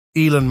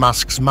Elon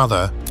Musk's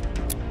mother,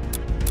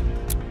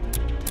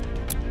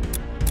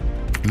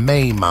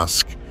 Maye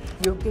Musk.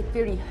 You'll get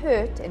very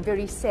hurt and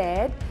very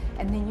sad,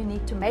 and then you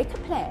need to make a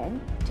plan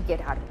to get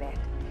out of that.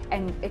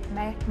 And it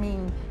might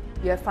mean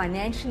you're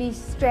financially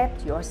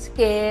strapped, you're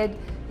scared,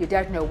 you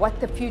don't know what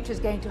the future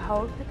is going to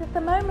hold, but at the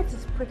moment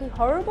it's pretty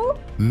horrible.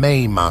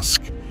 Maye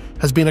Musk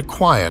has been a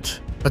quiet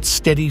but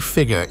steady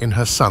figure in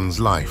her son's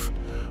life,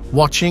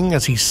 watching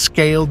as he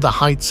scaled the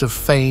heights of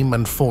fame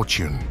and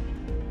fortune.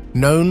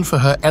 Known for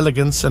her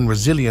elegance and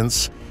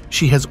resilience,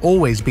 she has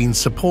always been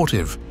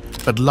supportive,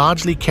 but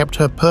largely kept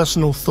her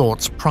personal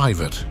thoughts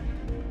private.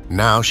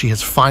 Now she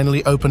has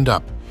finally opened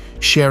up,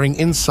 sharing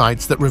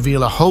insights that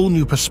reveal a whole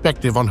new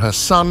perspective on her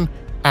son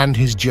and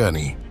his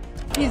journey.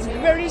 He's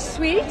very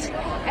sweet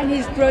and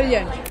he's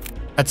brilliant.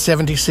 At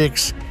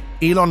 76,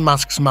 Elon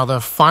Musk's mother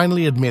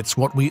finally admits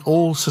what we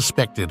all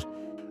suspected: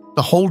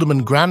 the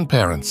Haldeman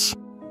grandparents.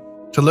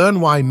 To learn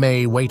why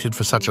Maye waited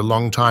for such a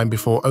long time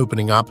before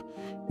opening up,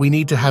 we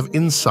need to have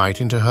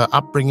insight into her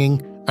upbringing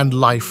and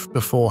life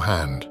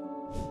beforehand.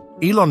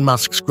 Elon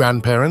Musk's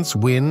grandparents,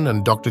 Win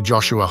and Dr.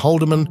 Joshua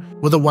Haldeman,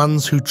 were the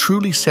ones who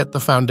truly set the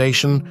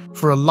foundation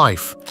for a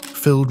life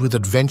filled with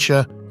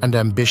adventure and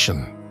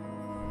ambition.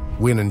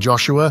 Win and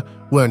Joshua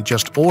weren't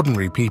just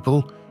ordinary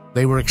people,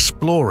 they were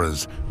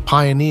explorers,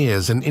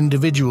 pioneers, and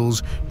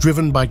individuals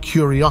driven by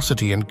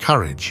curiosity and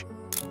courage.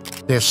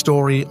 Their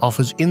story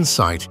offers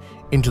insight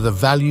into the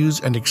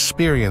values and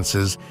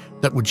experiences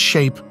that would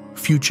shape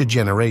future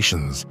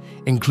generations,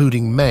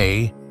 including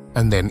Maye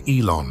and then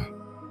Elon.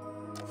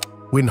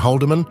 Win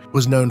Haldeman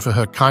was known for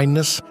her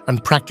kindness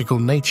and practical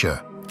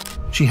nature.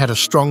 She had a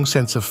strong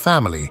sense of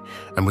family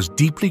and was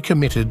deeply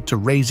committed to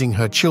raising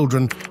her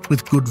children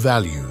with good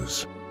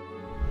values.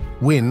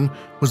 Win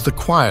was the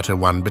quieter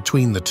one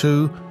between the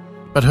two,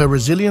 but her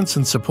resilience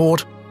and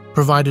support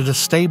provided a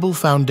stable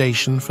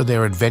foundation for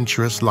their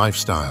adventurous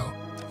lifestyle.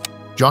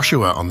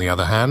 Joshua, on the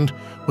other hand,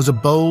 was a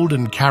bold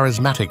and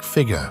charismatic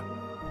figure.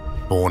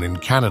 Born in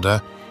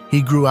Canada,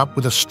 he grew up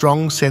with a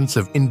strong sense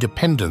of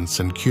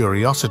independence and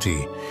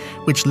curiosity,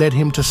 which led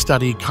him to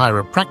study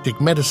chiropractic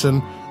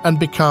medicine and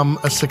become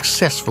a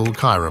successful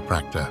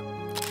chiropractor.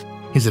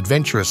 His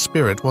adventurous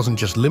spirit wasn't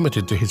just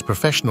limited to his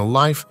professional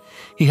life,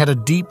 he had a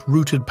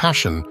deep-rooted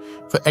passion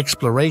for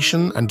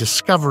exploration and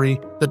discovery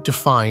that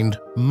defined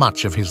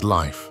much of his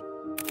life.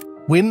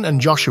 Win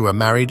and Joshua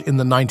married in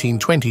the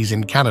 1920s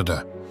in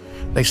Canada.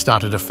 They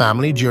started a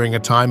family during a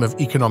time of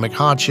economic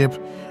hardship,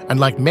 and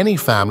like many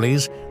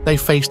families, they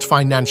faced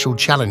financial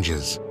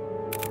challenges.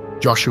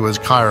 Joshua's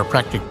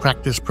chiropractic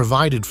practice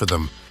provided for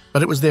them,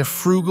 but it was their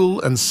frugal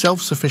and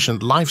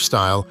self-sufficient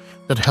lifestyle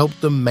that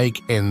helped them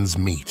make ends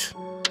meet.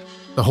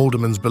 The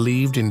Haldemans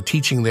believed in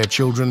teaching their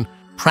children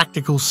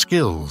practical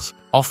skills,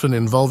 often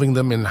involving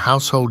them in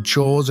household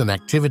chores and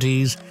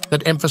activities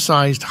that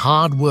emphasized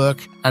hard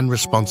work and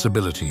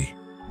responsibility.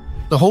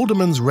 The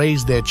Haldemans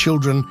raised their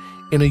children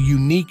in a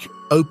unique,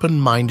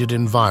 open-minded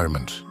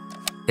environment.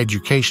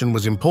 Education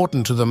was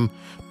important to them,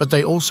 but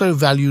they also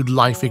valued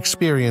life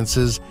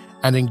experiences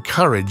and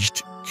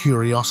encouraged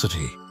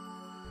curiosity.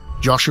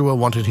 Joshua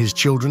wanted his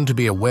children to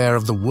be aware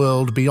of the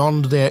world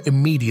beyond their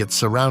immediate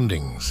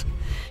surroundings.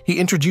 He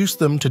introduced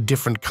them to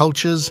different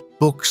cultures,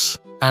 books,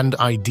 and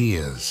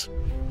ideas.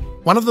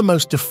 One of the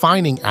most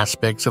defining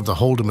aspects of the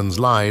Haldemans'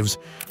 lives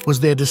was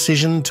their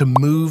decision to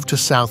move to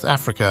South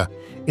Africa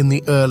in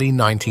the early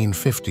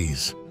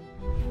 1950s.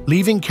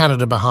 Leaving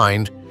Canada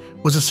behind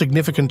was a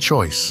significant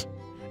choice,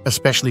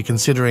 especially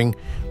considering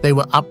they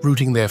were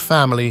uprooting their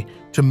family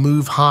to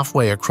move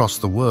halfway across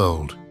the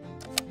world.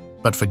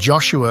 But for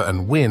Joshua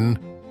and Win,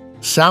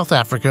 South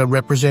Africa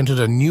represented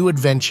a new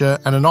adventure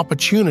and an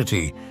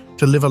opportunity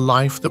to live a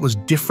life that was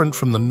different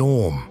from the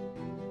norm.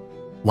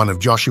 One of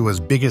Joshua's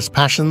biggest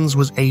passions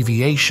was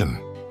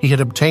aviation. He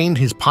had obtained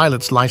his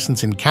pilot's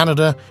license in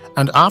Canada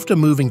and after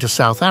moving to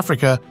South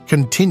Africa,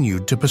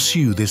 continued to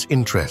pursue this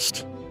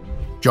interest.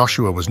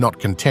 Joshua was not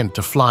content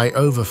to fly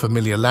over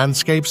familiar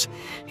landscapes.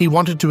 He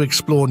wanted to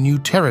explore new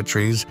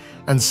territories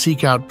and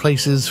seek out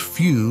places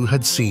few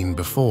had seen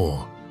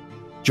before.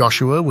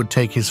 Joshua would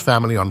take his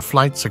family on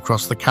flights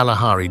across the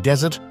Kalahari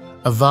Desert,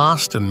 a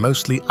vast and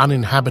mostly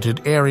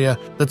uninhabited area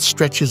that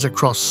stretches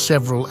across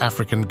several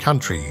African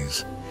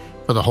countries.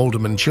 For the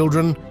Haldeman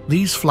children,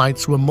 these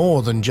flights were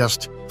more than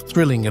just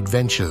thrilling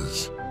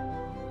adventures.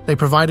 They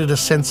provided a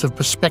sense of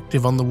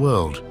perspective on the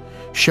world,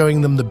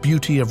 showing them the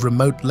beauty of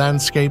remote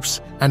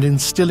landscapes and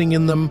instilling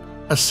in them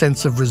a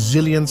sense of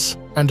resilience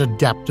and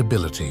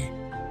adaptability.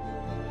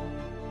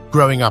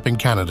 Growing up in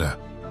Canada,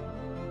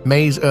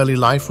 Maye's early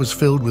life was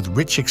filled with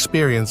rich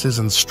experiences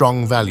and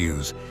strong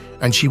values,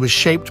 and she was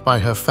shaped by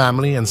her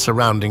family and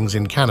surroundings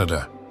in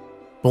Canada.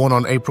 Born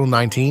on April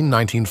 19,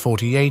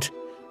 1948,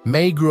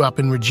 Maye grew up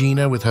in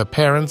Regina with her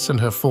parents and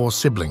her 4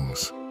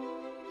 siblings.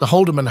 The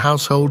Haldeman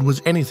household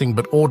was anything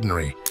but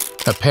ordinary.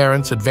 Her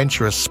parents'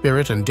 adventurous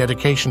spirit and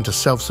dedication to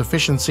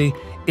self-sufficiency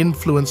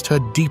influenced her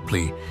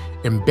deeply,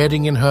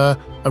 embedding in her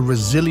a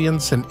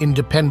resilience and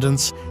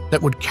independence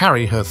that would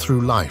carry her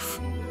through life.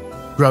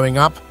 Growing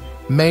up,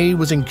 Maye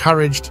was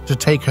encouraged to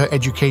take her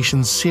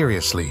education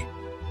seriously.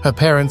 Her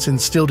parents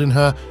instilled in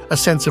her a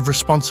sense of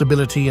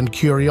responsibility and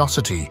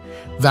curiosity,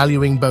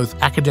 valuing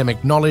both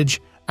academic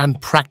knowledge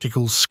and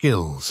practical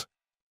skills.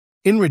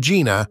 In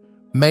Regina,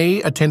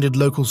 Maye attended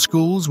local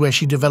schools where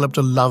she developed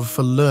a love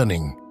for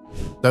learning.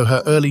 Though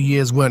her early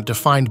years weren't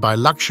defined by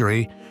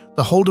luxury,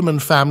 the Haldeman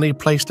family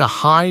placed a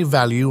high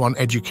value on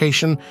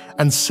education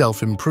and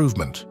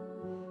self-improvement.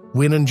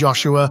 Wynne and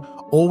Joshua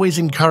always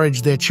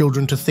encouraged their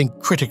children to think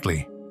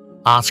critically,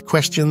 ask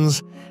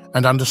questions,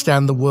 and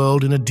understand the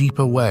world in a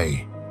deeper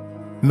way.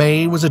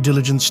 Maye was a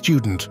diligent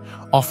student,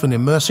 often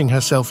immersing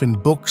herself in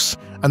books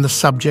and the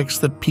subjects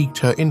that piqued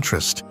her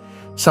interest,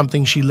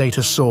 something she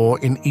later saw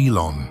in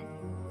Elon.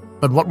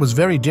 But what was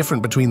very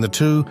different between the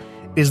two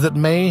is that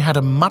Maye had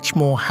a much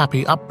more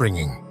happy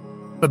upbringing,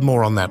 but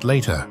more on that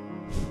later.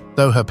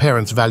 Though her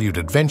parents valued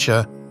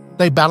adventure,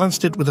 they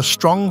balanced it with a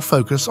strong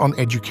focus on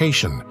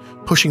education,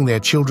 pushing their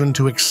children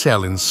to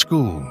excel in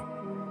school.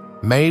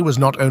 Maye was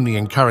not only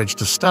encouraged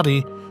to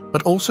study,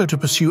 but also to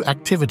pursue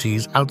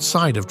activities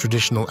outside of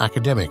traditional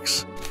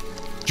academics.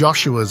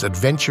 Joshua's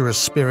adventurous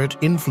spirit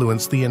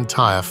influenced the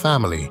entire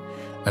family,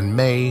 and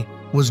Maye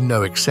was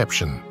no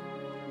exception.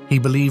 He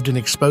believed in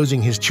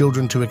exposing his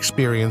children to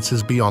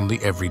experiences beyond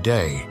the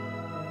everyday.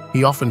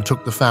 He often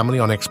took the family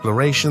on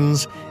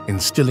explorations,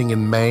 instilling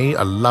in Maye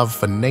a love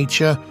for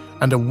nature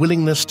and a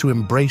willingness to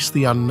embrace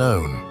the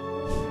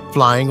unknown.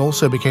 Flying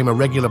also became a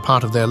regular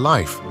part of their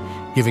life,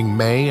 giving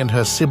Maye and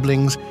her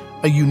siblings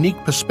a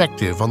unique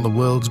perspective on the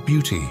world's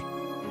beauty.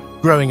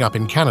 Growing up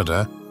in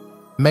Canada,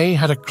 Maye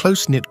had a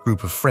close-knit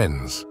group of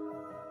friends.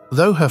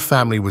 Though her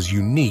family was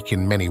unique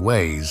in many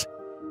ways,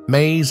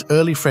 Maye's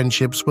early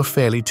friendships were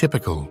fairly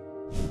typical.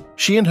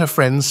 She and her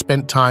friends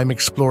spent time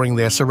exploring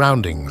their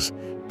surroundings,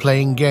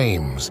 playing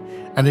games,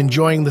 and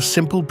enjoying the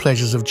simple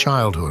pleasures of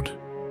childhood.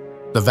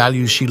 The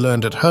values she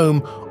learned at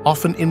home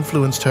often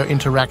influenced her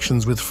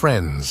interactions with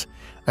friends,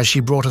 as she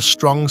brought a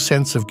strong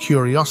sense of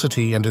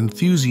curiosity and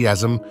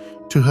enthusiasm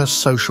to her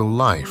social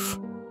life.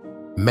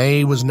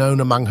 Maye was known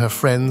among her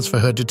friends for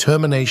her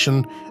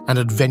determination and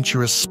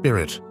adventurous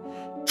spirit,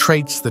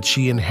 traits that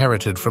she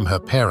inherited from her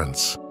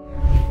parents.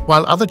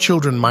 While other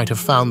children might have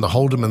found the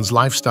Haldemans'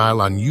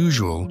 lifestyle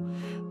unusual,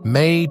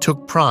 Maye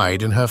took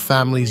pride in her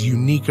family's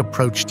unique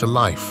approach to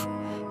life.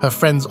 Her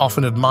friends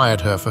often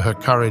admired her for her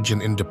courage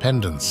and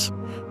independence.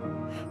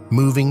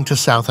 Moving to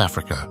South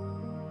Africa.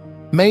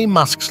 Maye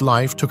Musk's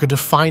life took a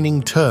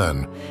defining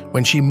turn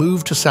when she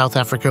moved to South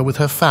Africa with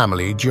her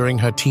family during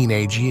her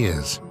teenage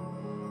years.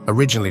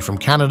 Originally from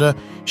Canada,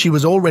 she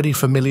was already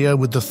familiar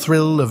with the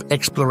thrill of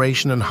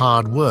exploration and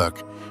hard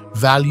work,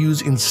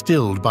 values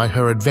instilled by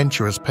her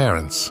adventurous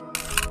parents.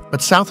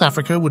 But South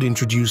Africa would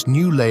introduce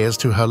new layers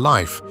to her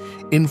life,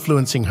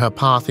 influencing her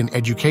path in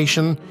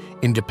education,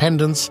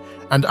 independence,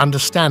 and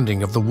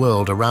understanding of the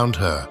world around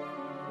her.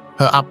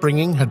 Her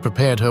upbringing had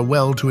prepared her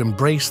well to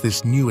embrace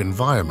this new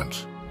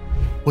environment.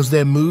 Was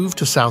their move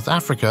to South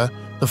Africa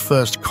the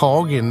first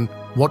cog in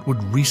what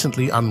would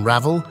recently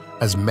unravel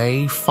as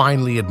Maye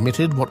finally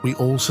admitted what we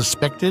all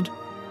suspected?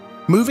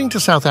 Moving to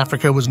South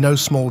Africa was no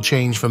small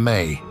change for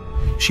Maye.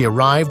 She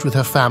arrived with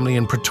her family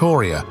in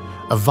Pretoria,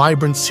 a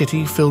vibrant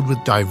city filled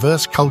with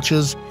diverse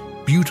cultures,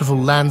 beautiful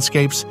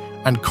landscapes,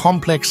 and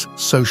complex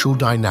social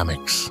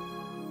dynamics.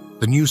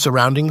 The new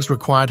surroundings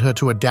required her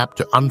to adapt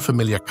to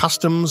unfamiliar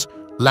customs,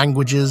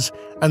 languages,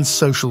 and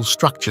social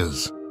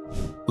structures.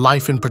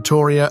 Life in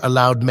Pretoria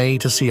allowed Maye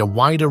to see a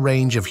wider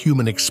range of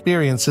human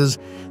experiences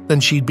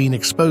than she'd been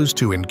exposed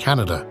to in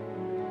Canada.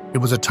 It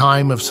was a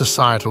time of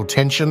societal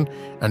tension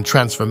and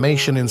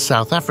transformation in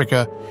South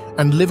Africa,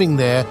 and living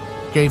there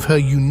gave her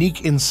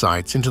unique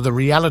insights into the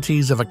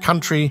realities of a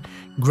country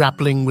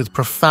grappling with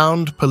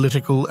profound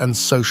political and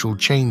social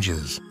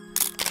changes.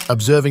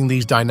 Observing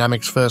these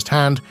dynamics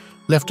firsthand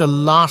left a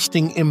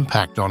lasting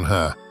impact on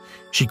her.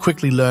 She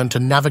quickly learned to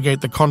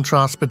navigate the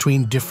contrast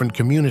between different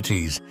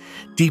communities,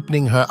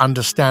 deepening her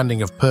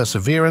understanding of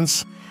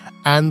perseverance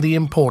and the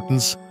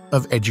importance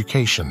of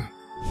education.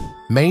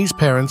 Maye's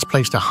parents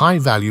placed a high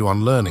value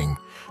on learning,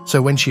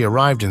 so when she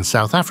arrived in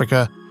South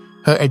Africa,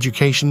 her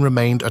education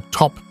remained a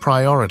top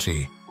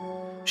priority.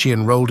 She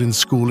enrolled in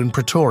school in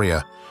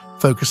Pretoria,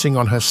 focusing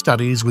on her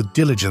studies with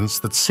diligence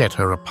that set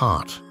her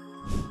apart.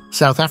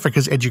 South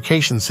Africa's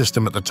education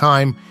system at the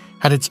time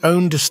had its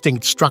own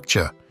distinct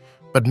structure,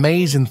 but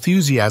Maye's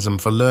enthusiasm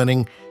for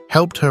learning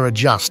helped her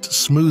adjust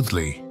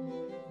smoothly.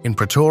 In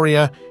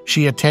Pretoria,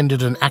 she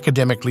attended an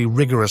academically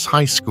rigorous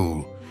high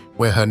school,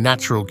 where her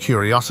natural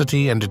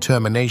curiosity and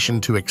determination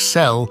to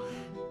excel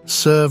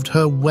served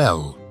her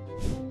well.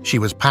 She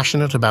was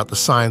passionate about the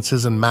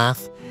sciences and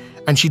math,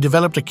 and she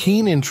developed a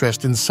keen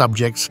interest in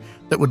subjects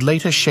that would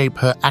later shape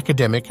her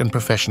academic and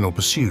professional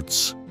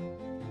pursuits.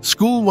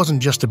 School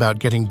wasn't just about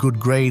getting good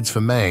grades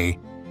for Maye,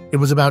 it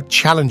was about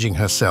challenging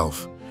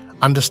herself,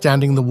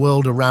 understanding the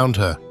world around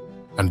her,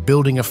 and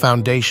building a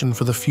foundation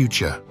for the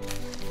future.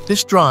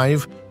 This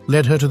drive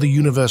led her to the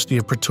University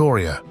of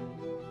Pretoria,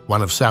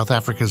 one of South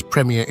Africa's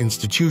premier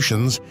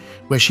institutions,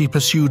 where she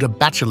pursued a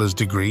bachelor's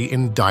degree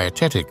in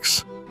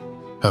dietetics.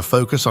 Her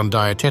focus on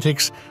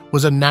dietetics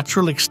was a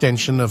natural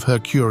extension of her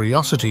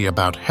curiosity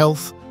about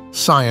health,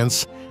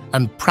 science,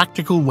 and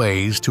practical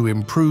ways to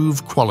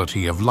improve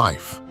quality of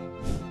life.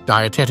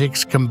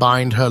 Dietetics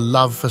combined her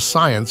love for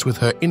science with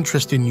her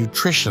interest in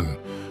nutrition,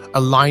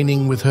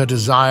 aligning with her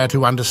desire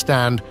to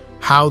understand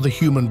how the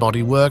human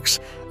body works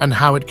and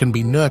how it can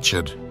be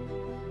nurtured.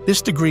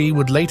 This degree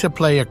would later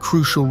play a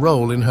crucial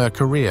role in her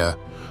career,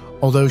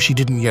 although she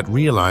didn't yet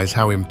realize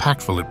how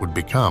impactful it would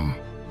become.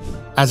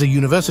 As a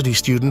university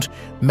student,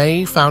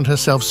 Maye found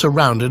herself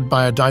surrounded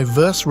by a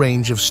diverse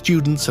range of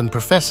students and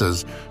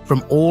professors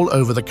from all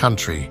over the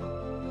country.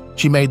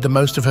 She made the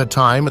most of her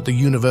time at the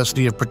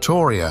University of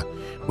Pretoria,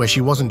 where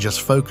she wasn't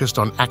just focused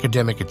on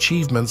academic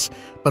achievements,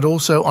 but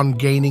also on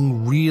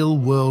gaining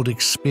real-world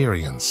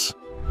experience.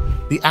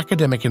 The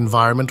academic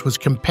environment was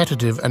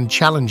competitive and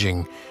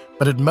challenging,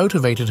 but it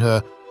motivated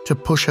her to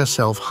push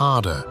herself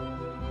harder.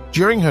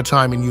 During her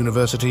time in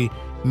university,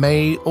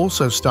 Maye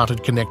also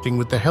started connecting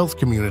with the health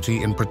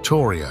community in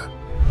Pretoria.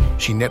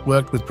 She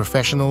networked with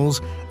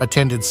professionals,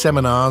 attended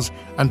seminars,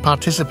 and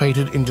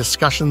participated in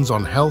discussions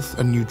on health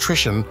and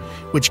nutrition,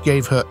 which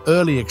gave her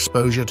early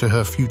exposure to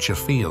her future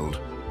field.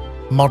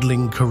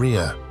 Modeling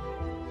career.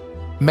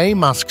 Maye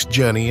Musk's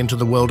journey into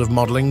the world of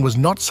modeling was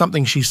not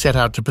something she set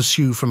out to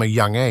pursue from a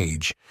young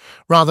age.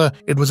 Rather,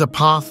 it was a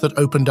path that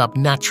opened up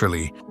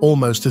naturally,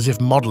 almost as if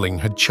modeling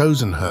had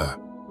chosen her.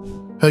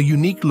 Her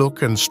unique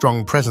look and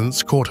strong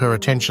presence caught her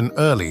attention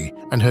early,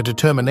 and her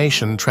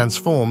determination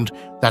transformed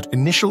that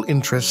initial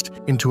interest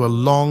into a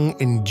long,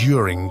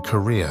 enduring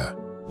career.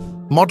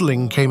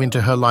 Modeling came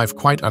into her life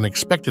quite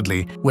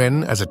unexpectedly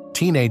when, as a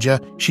teenager,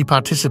 she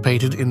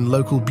participated in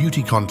local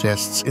beauty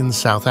contests in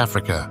South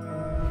Africa.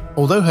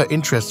 Although her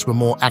interests were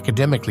more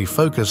academically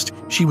focused,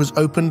 she was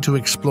open to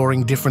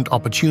exploring different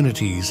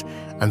opportunities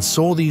and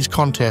saw these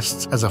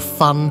contests as a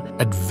fun,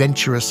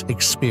 adventurous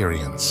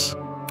experience.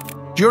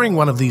 During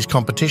one of these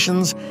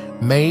competitions,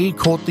 Maye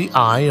caught the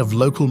eye of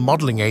local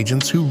modeling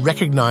agents who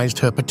recognized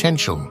her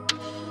potential.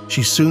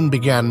 She soon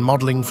began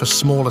modeling for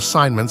small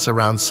assignments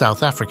around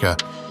South Africa,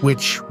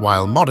 which,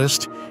 while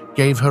modest,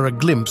 gave her a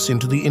glimpse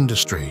into the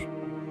industry.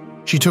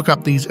 She took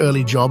up these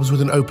early jobs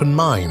with an open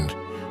mind,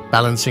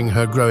 balancing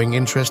her growing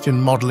interest in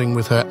modeling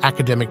with her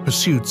academic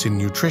pursuits in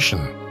nutrition.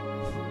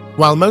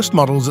 While most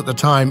models at the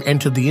time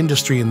entered the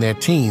industry in their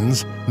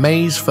teens,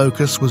 Maye's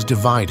focus was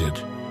divided.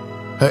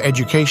 Her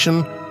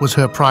education was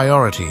her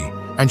priority,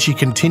 and she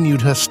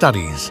continued her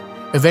studies,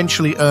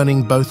 eventually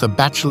earning both a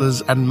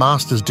bachelor's and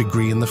master's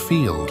degree in the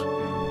field.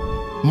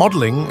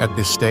 Modeling, at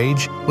this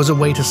stage, was a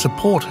way to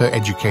support her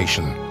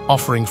education,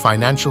 offering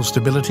financial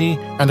stability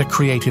and a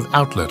creative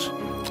outlet.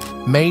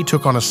 Maye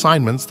took on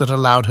assignments that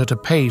allowed her to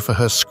pay for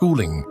her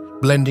schooling,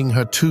 blending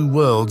her two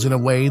worlds in a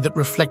way that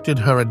reflected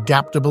her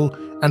adaptable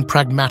and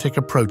pragmatic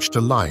approach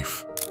to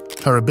life.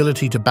 Her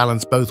ability to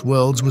balance both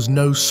worlds was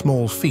no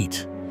small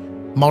feat.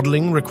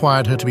 Modeling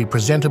required her to be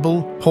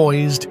presentable,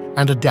 poised,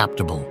 and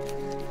adaptable,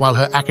 while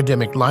her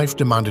academic life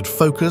demanded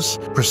focus,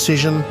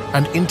 precision,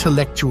 and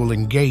intellectual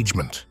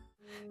engagement.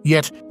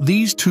 Yet,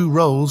 these two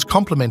roles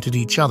complemented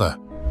each other.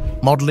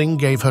 Modeling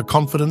gave her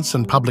confidence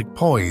and public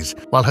poise,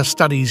 while her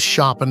studies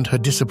sharpened her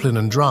discipline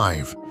and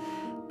drive.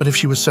 But if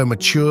she was so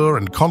mature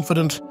and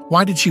confident,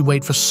 why did she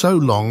wait for so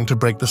long to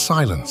break the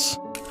silence?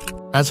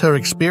 As her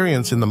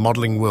experience in the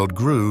modeling world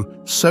grew,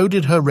 so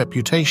did her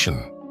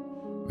reputation.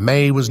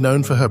 Maye was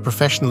known for her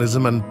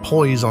professionalism and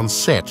poise on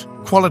set,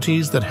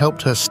 qualities that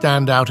helped her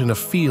stand out in a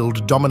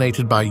field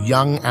dominated by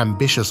young,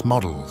 ambitious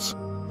models.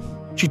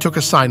 She took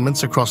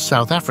assignments across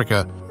South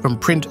Africa, from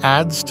print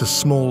ads to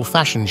small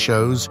fashion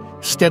shows,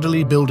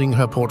 steadily building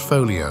her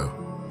portfolio.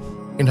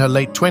 In her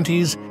late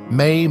 20s,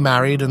 Maye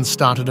married and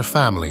started a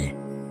family.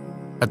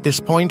 At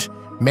this point,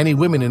 many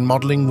women in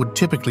modeling would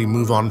typically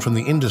move on from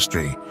the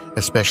industry,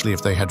 especially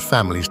if they had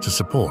families to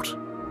support.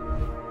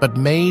 But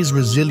Maye's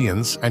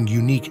resilience and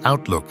unique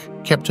outlook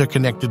kept her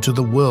connected to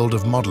the world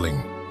of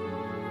modeling.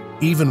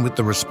 Even with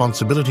the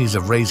responsibilities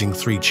of raising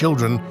 3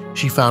 children,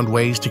 she found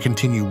ways to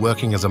continue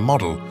working as a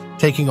model,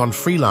 taking on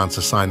freelance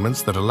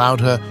assignments that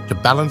allowed her to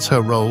balance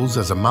her roles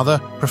as a mother,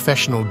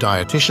 professional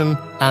dietitian,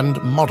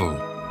 and model.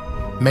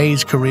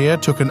 Maye's career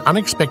took an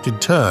unexpected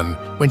turn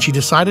when she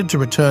decided to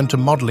return to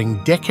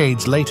modeling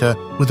decades later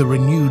with a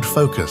renewed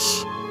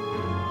focus.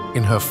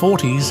 In her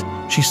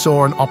 40s, she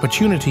saw an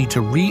opportunity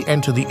to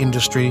re-enter the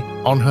industry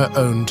on her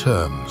own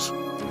terms.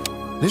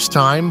 This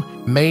time,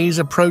 Maye's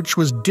approach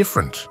was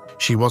different.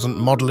 She wasn't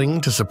modeling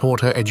to support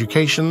her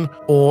education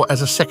or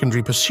as a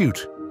secondary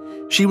pursuit.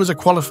 She was a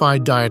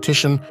qualified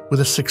dietitian with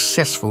a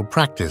successful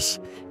practice,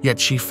 yet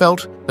she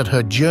felt that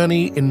her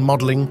journey in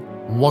modeling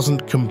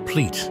wasn't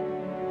complete.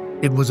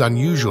 It was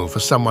unusual for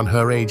someone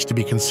her age to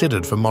be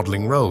considered for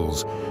modeling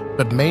roles,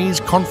 but Maye's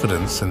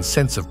confidence and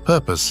sense of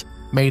purpose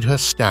made her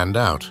stand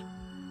out.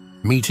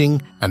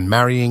 Meeting and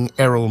marrying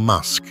Elon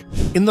Musk.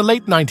 In the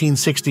late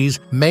 1960s,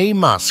 Maye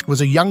Musk was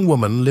a young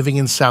woman living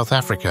in South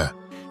Africa.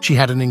 She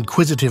had an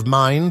inquisitive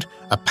mind,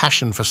 a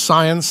passion for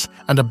science,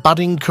 and a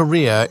budding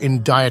career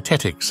in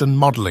dietetics and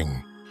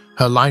modeling.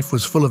 Her life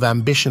was full of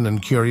ambition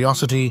and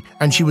curiosity,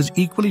 and she was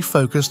equally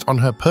focused on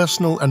her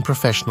personal and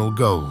professional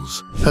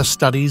goals. Her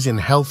studies in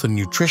health and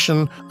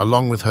nutrition,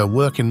 along with her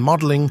work in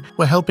modeling,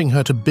 were helping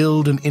her to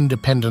build an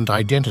independent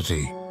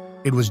identity.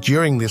 It was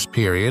during this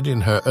period, in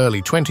her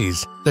early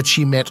 20s, that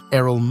she met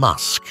Elon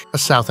Musk, a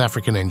South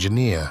African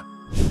engineer.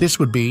 This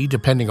would be,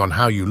 depending on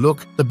how you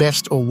look, the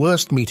best or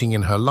worst meeting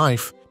in her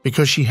life,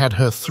 because she had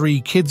her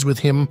 3 kids with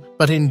him,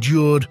 but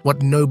endured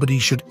what nobody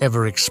should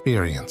ever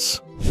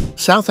experience.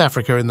 South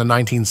Africa in the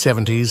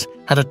 1970s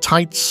had a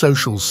tight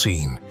social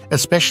scene,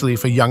 especially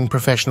for young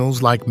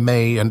professionals like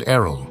Maye and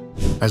Errol.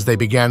 As they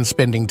began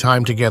spending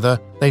time together,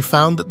 they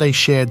found that they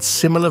shared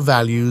similar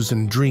values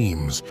and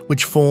dreams,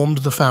 which formed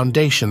the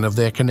foundation of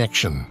their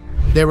connection.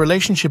 Their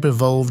relationship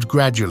evolved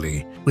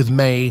gradually, with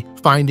Maye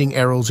finding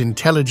Errol's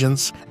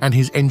intelligence and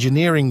his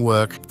engineering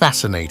work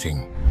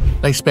fascinating.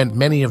 They spent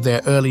many of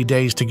their early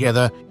days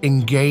together,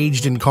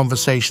 engaged in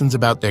conversations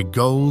about their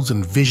goals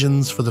and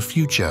visions for the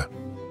future.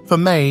 For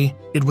Maye,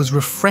 it was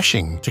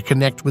refreshing to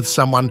connect with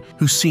someone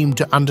who seemed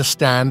to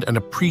understand and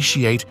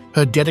appreciate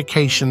her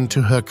dedication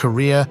to her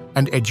career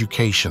and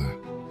education.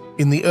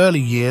 In the early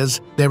years,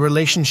 their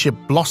relationship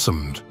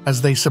blossomed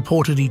as they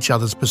supported each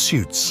other's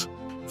pursuits.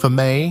 For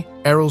Maye,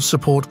 Errol's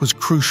support was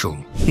crucial.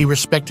 He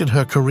respected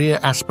her career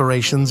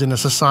aspirations in a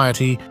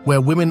society where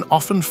women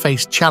often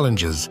faced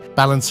challenges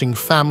balancing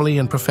family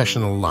and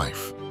professional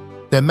life.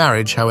 Their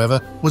marriage,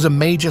 however, was a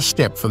major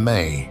step for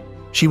Maye.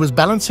 She was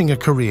balancing a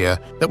career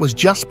that was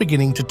just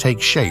beginning to take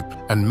shape,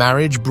 and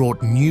marriage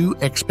brought new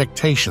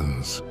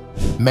expectations.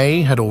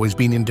 Maye had always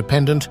been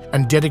independent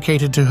and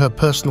dedicated to her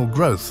personal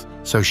growth,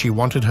 so she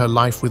wanted her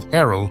life with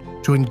Errol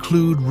to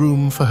include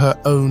room for her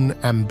own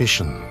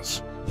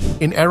ambitions.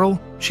 In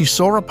Errol, she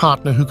saw a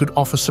partner who could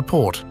offer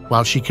support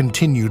while she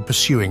continued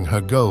pursuing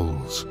her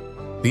goals.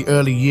 The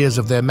early years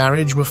of their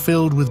marriage were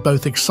filled with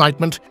both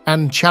excitement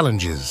and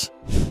challenges.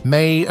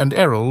 Maye and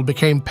Errol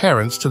became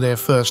parents to their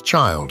first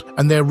child,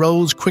 and their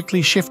roles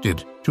quickly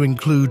shifted to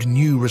include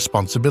new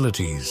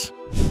responsibilities.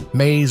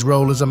 Maye's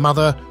role as a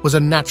mother was a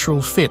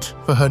natural fit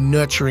for her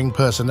nurturing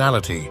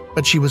personality,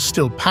 but she was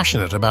still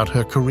passionate about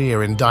her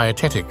career in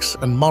dietetics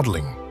and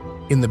modeling.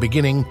 In the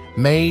beginning,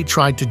 Maye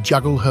tried to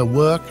juggle her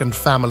work and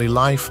family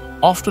life,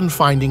 often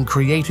finding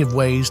creative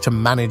ways to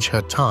manage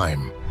her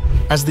time.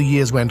 As the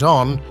years went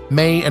on,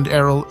 Maye and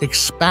Errol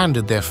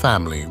expanded their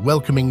family,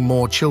 welcoming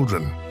more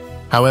children.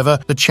 However,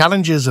 the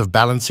challenges of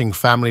balancing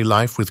family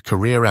life with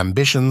career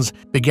ambitions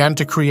began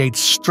to create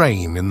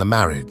strain in the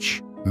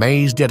marriage.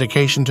 Maye's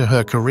dedication to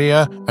her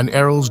career and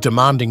Errol's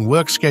demanding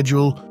work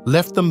schedule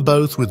left them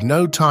both with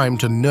no time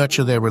to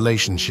nurture their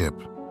relationship.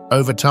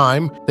 Over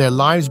time, their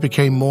lives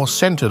became more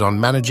centered on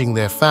managing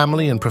their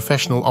family and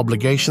professional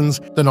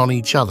obligations than on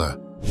each other.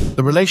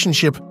 The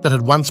relationship that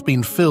had once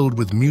been filled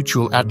with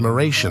mutual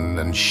admiration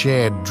and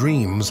shared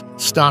dreams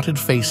started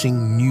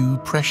facing new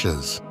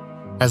pressures.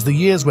 As the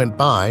years went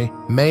by,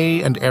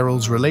 Maye and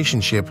Errol's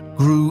relationship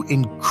grew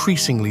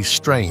increasingly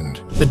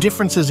strained. The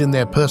differences in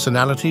their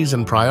personalities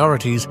and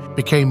priorities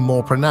became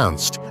more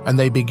pronounced, and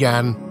they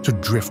began to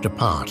drift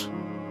apart.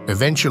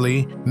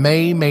 Eventually,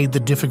 Maye made the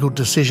difficult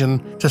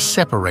decision to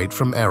separate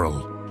from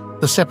Errol.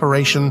 The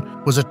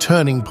separation was a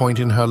turning point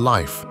in her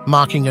life,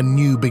 marking a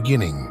new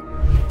beginning.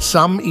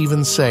 Some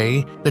even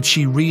say that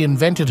she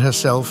reinvented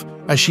herself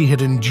as she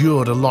had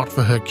endured a lot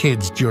for her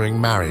kids during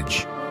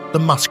marriage. The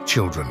Musk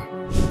children.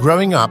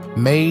 Growing up,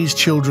 Maye's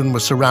children were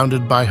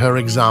surrounded by her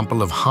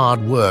example of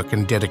hard work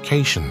and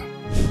dedication.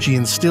 She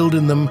instilled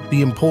in them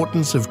the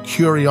importance of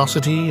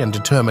curiosity and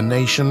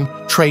determination,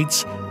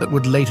 traits that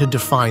would later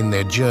define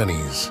their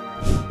journeys.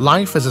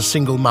 Life as a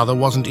single mother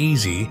wasn't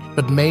easy,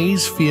 but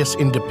Maye's fierce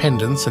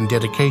independence and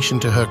dedication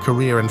to her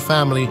career and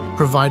family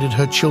provided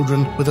her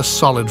children with a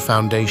solid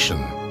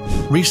foundation.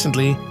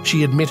 Recently,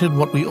 she admitted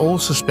what we all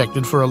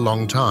suspected for a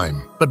long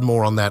time, but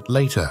more on that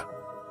later.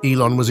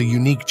 Elon was a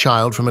unique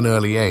child from an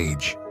early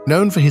age.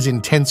 Known for his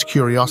intense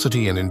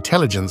curiosity and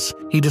intelligence,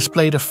 he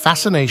displayed a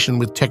fascination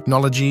with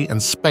technology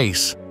and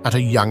space at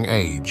a young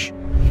age.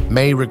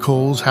 Maye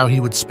recalls how he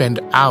would spend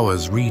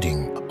hours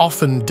reading,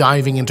 often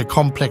diving into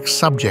complex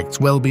subjects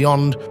well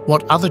beyond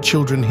what other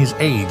children his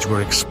age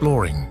were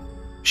exploring.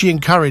 She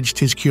encouraged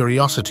his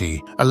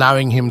curiosity,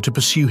 allowing him to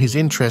pursue his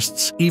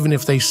interests even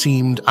if they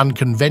seemed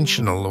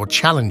unconventional or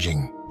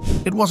challenging.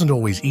 It wasn't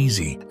always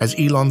easy, as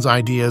Elon's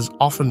ideas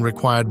often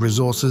required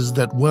resources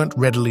that weren't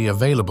readily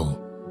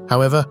available.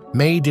 However,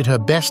 Maye did her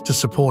best to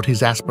support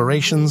his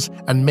aspirations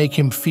and make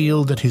him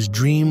feel that his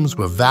dreams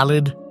were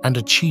valid and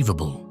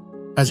achievable.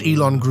 As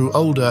Elon grew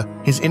older,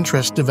 his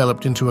interest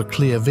developed into a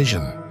clear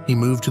vision. He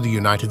moved to the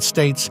United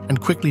States and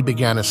quickly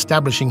began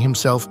establishing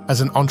himself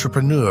as an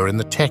entrepreneur in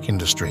the tech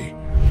industry.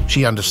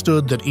 She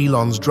understood that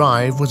Elon's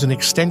drive was an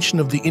extension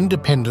of the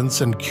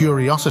independence and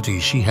curiosity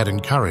she had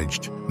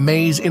encouraged.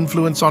 Maye's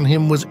influence on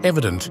him was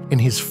evident in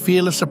his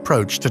fearless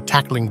approach to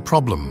tackling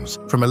problems,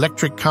 from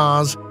electric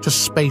cars to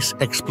space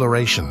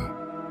exploration.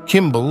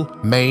 Kimball,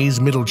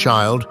 Maye's middle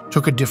child,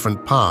 took a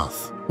different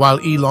path. While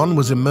Elon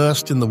was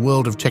immersed in the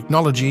world of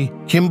technology,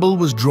 Kimball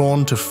was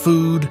drawn to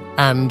food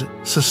and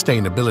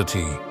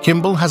sustainability.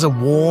 Kimball has a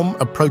warm,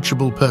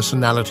 approachable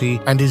personality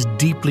and is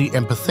deeply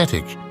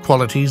empathetic,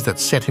 qualities that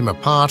set him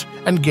apart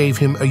and gave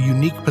him a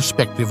unique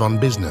perspective on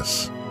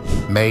business.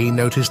 Maye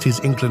noticed his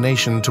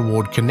inclination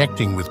toward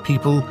connecting with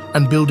people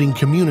and building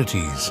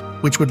communities,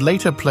 which would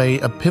later play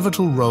a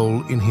pivotal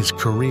role in his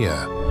career.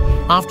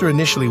 After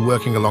initially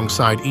working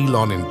alongside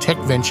Elon in tech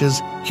ventures,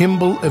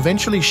 Kimball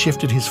eventually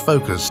shifted his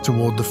focus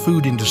toward the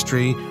food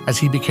industry as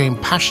he became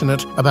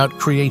passionate about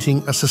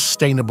creating a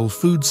sustainable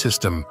food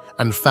system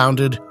and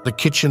founded the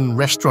Kitchen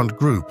Restaurant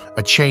Group,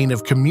 a chain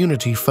of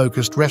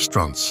community-focused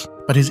restaurants.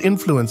 But his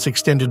influence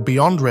extended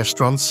beyond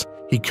restaurants.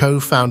 He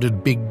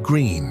co-founded Big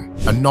Green,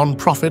 a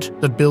non-profit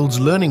that builds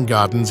learning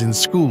gardens in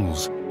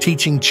schools,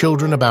 teaching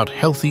children about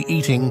healthy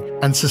eating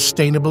and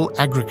sustainable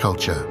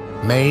agriculture.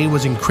 Maye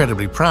was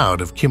incredibly proud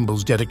of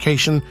Kimball's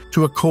dedication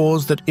to a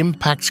cause that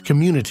impacts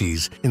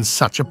communities in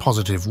such a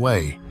positive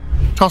way.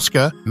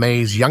 Tosca,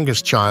 Maye's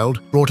youngest child,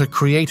 brought a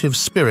creative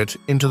spirit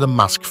into the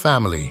Musk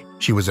family.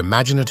 She was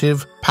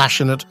imaginative,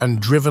 passionate, and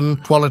driven,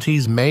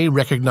 qualities Maye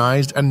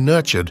recognized and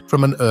nurtured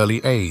from an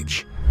early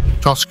age.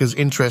 Tosca's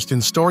interest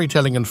in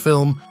storytelling and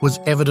film was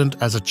evident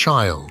as a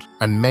child,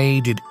 and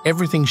Maye did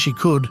everything she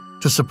could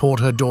to support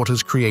her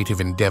daughter's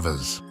creative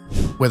endeavors.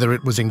 Whether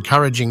it was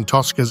encouraging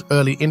Tosca's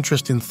early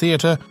interest in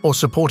theater or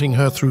supporting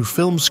her through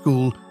film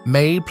school,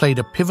 Maye played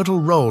a pivotal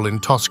role in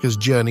Tosca's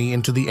journey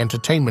into the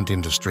entertainment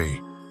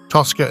industry.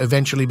 Tosca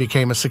eventually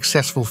became a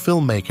successful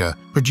filmmaker,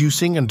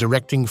 producing and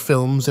directing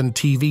films and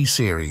TV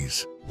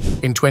series.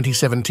 In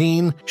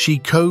 2017, she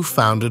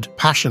co-founded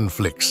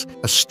Passionflix,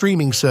 a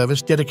streaming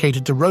service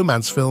dedicated to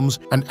romance films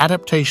and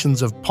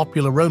adaptations of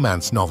popular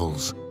romance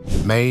novels.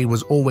 Maye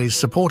was always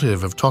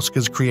supportive of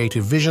Tosca's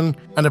creative vision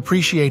and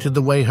appreciated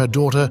the way her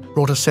daughter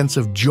brought a sense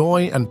of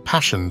joy and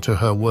passion to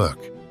her work.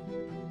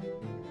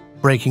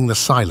 Breaking the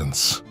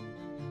silence.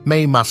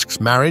 Maye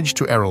Musk's marriage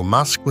to Elon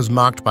Musk was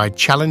marked by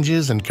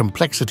challenges and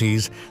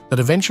complexities that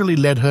eventually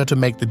led her to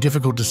make the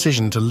difficult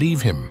decision to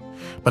leave him.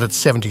 But at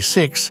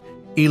 76,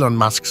 Elon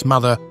Musk's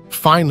mother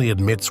finally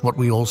admits what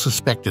we all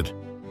suspected.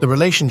 The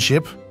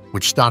relationship,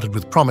 which started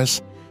with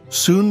promise,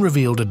 soon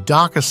revealed a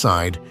darker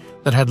side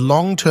that had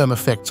long-term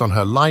effects on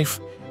her life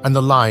and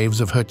the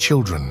lives of her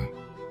children.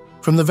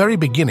 From the very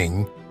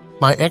beginning,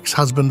 my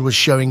ex-husband was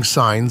showing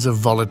signs of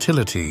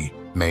volatility,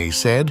 Maye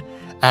said,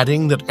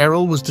 adding that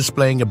Errol was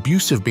displaying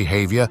abusive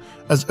behavior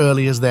as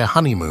early as their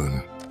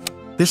honeymoon.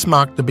 This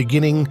marked the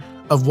beginning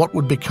of what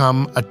would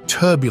become a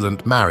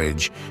turbulent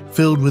marriage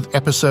filled with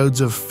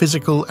episodes of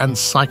physical and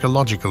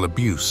psychological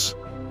abuse.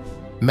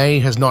 Maye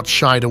has not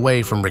shied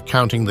away from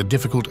recounting the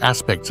difficult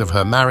aspects of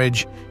her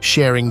marriage,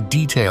 sharing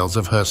details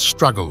of her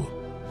struggle.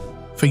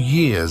 For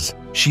years,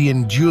 she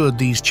endured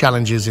these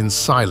challenges in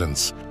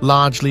silence,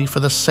 largely for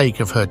the sake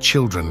of her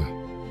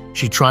children.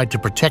 She tried to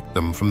protect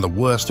them from the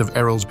worst of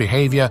Errol's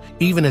behavior,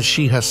 even as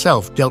she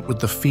herself dealt with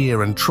the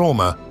fear and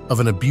trauma of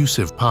an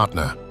abusive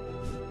partner.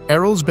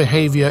 Errol's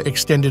behavior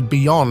extended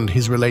beyond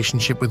his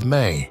relationship with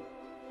Maye.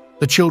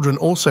 The children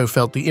also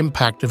felt the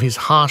impact of his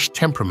harsh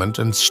temperament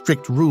and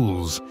strict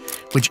rules,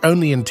 which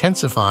only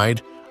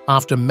intensified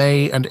after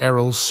Maye and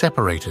Errol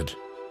separated.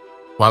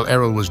 While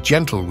Errol was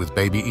gentle with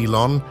baby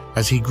Elon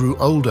as he grew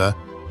older,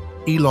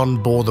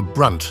 Elon bore the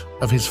brunt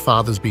of his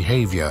father's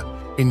behavior,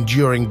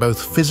 enduring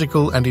both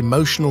physical and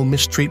emotional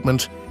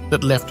mistreatment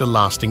that left a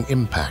lasting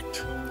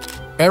impact.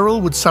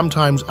 Errol would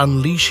sometimes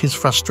unleash his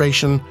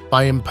frustration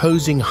by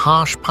imposing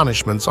harsh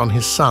punishments on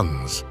his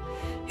sons.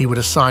 He would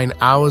assign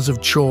hours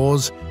of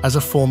chores as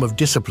a form of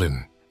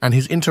discipline, and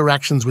his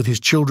interactions with his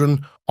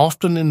children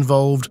often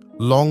involved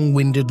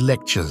long-winded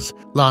lectures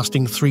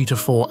lasting 3 to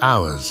 4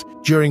 hours,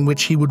 during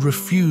which he would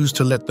refuse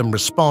to let them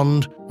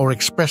respond or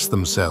express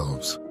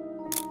themselves.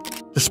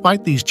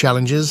 Despite these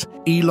challenges,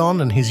 Elon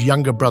and his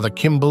younger brother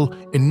Kimball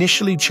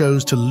initially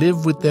chose to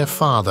live with their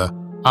father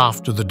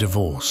after the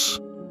divorce.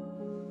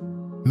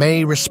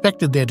 Maye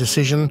respected their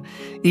decision,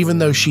 even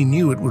though she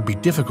knew it would be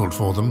difficult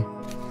for them.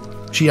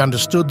 She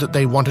understood that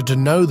they wanted to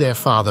know their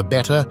father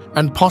better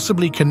and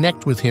possibly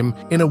connect with him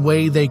in a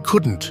way they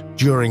couldn't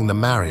during the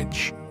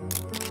marriage.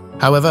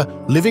 However,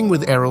 living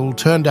with Errol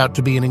turned out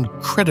to be an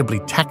incredibly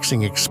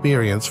taxing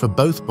experience for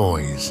both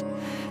boys.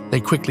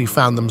 They quickly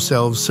found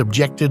themselves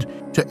subjected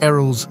to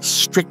Errol's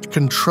strict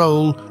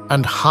control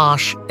and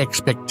harsh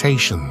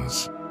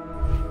expectations.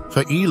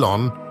 For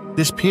Elon,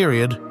 this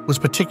period was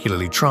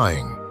particularly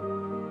trying.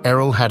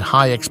 Errol had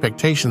high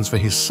expectations for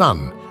his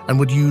son and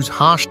would use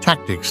harsh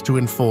tactics to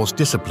enforce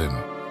discipline.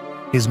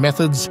 His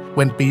methods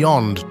went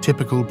beyond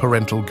typical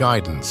parental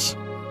guidance.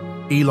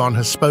 Elon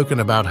has spoken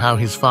about how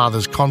his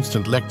father's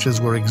constant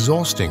lectures were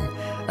exhausting,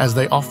 as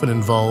they often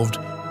involved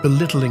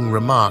belittling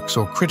remarks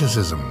or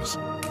criticisms.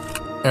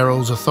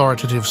 Errol's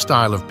authoritative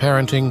style of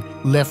parenting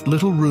left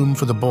little room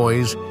for the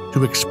boys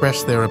to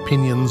express their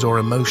opinions or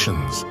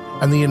emotions,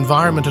 and the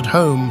environment at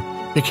home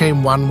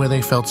became one where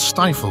they felt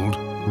stifled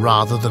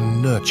rather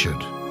than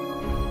nurtured.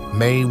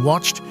 Maye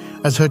watched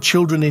as her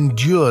children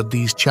endured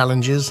these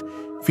challenges,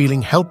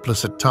 feeling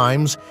helpless at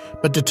times,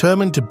 but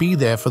determined to be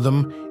there for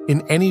them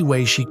in any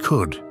way she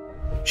could.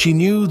 She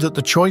knew that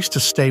the choice to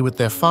stay with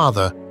their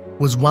father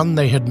was one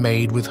they had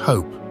made with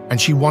hope,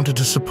 and she wanted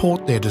to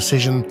support their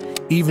decision,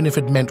 even if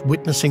it meant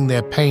witnessing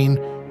their pain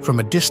from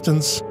a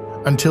distance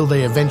until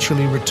they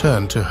eventually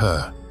returned to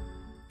her.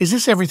 Is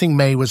this everything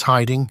Maye was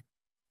hiding?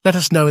 Let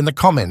us know in the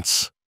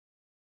comments.